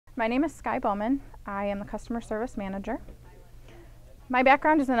My name is Skye Bowman. I am the customer service manager. My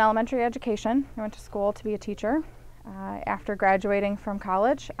background is in elementary education. I went to school to be a teacher. After graduating from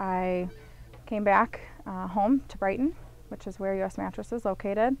college, I came back home to Brighton, which is where US Mattress is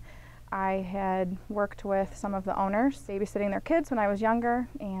located. I had worked with some of the owners, babysitting their kids when I was younger,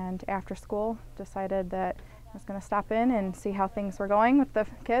 and after school decided that I was going to stop in and see how things were going with the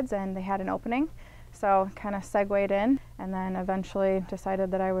kids, and they had an opening. So kind of segued in, and then eventually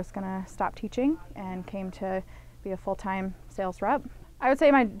decided that I was going to stop teaching and came to be a full-time sales rep. I would say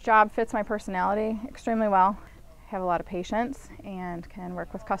my job fits my personality extremely well. I have a lot of patience and can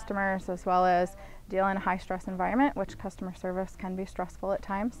work with customers as well as deal in a high-stress environment, which customer service can be stressful at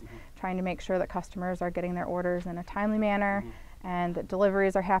times, trying to make sure that customers are getting their orders in a timely manner and that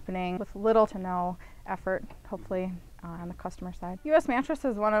deliveries are happening with little to no effort, hopefully, on the customer side. US Mattress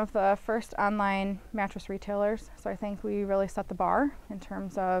is one of the first online mattress retailers, so I think we really set the bar in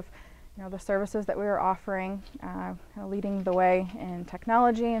terms of the services that we were offering, leading the way in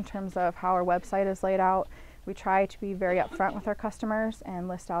technology in terms of how our website is laid out. We try to be very upfront with our customers and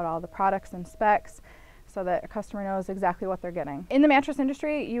list out all the products and specs so that a customer knows exactly what they're getting. In the mattress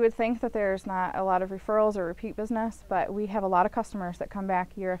industry, you would think that there's not a lot of referrals or repeat business, but we have a lot of customers that come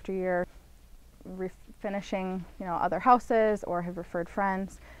back year after year, finishing other houses or have referred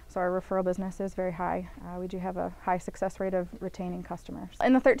friends. So our referral business is very high. We do have a high success rate of retaining customers.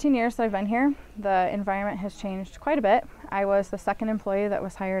 In the 13 years that I've been here, the environment has changed quite a bit. I was the second employee that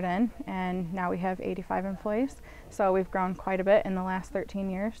was hired in, and now we have 85 employees. So we've grown quite a bit in the last 13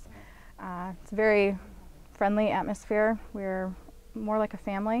 years. It's a very friendly atmosphere. We're more like a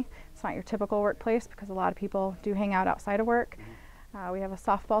family. It's not your typical workplace because a lot of people do hang out outside of work. We have a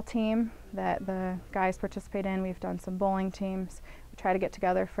softball team that the guys participate in. We've done some bowling teams. We try to get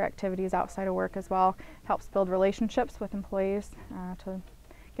together for activities outside of work as well. Helps build relationships with employees to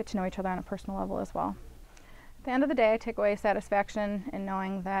get to know each other on a personal level as well. At the end of the day, I take away satisfaction in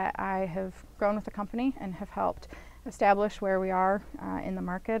knowing that I have grown with the company and have helped establish where we are in the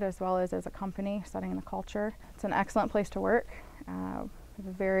market as well as a company, setting the culture. It's an excellent place to work. We have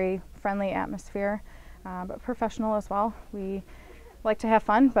a very friendly atmosphere, but professional as well. We like to have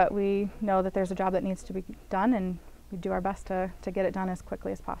fun, but we know that there's a job that needs to be done, and we do our best to get it done as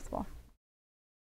quickly as possible.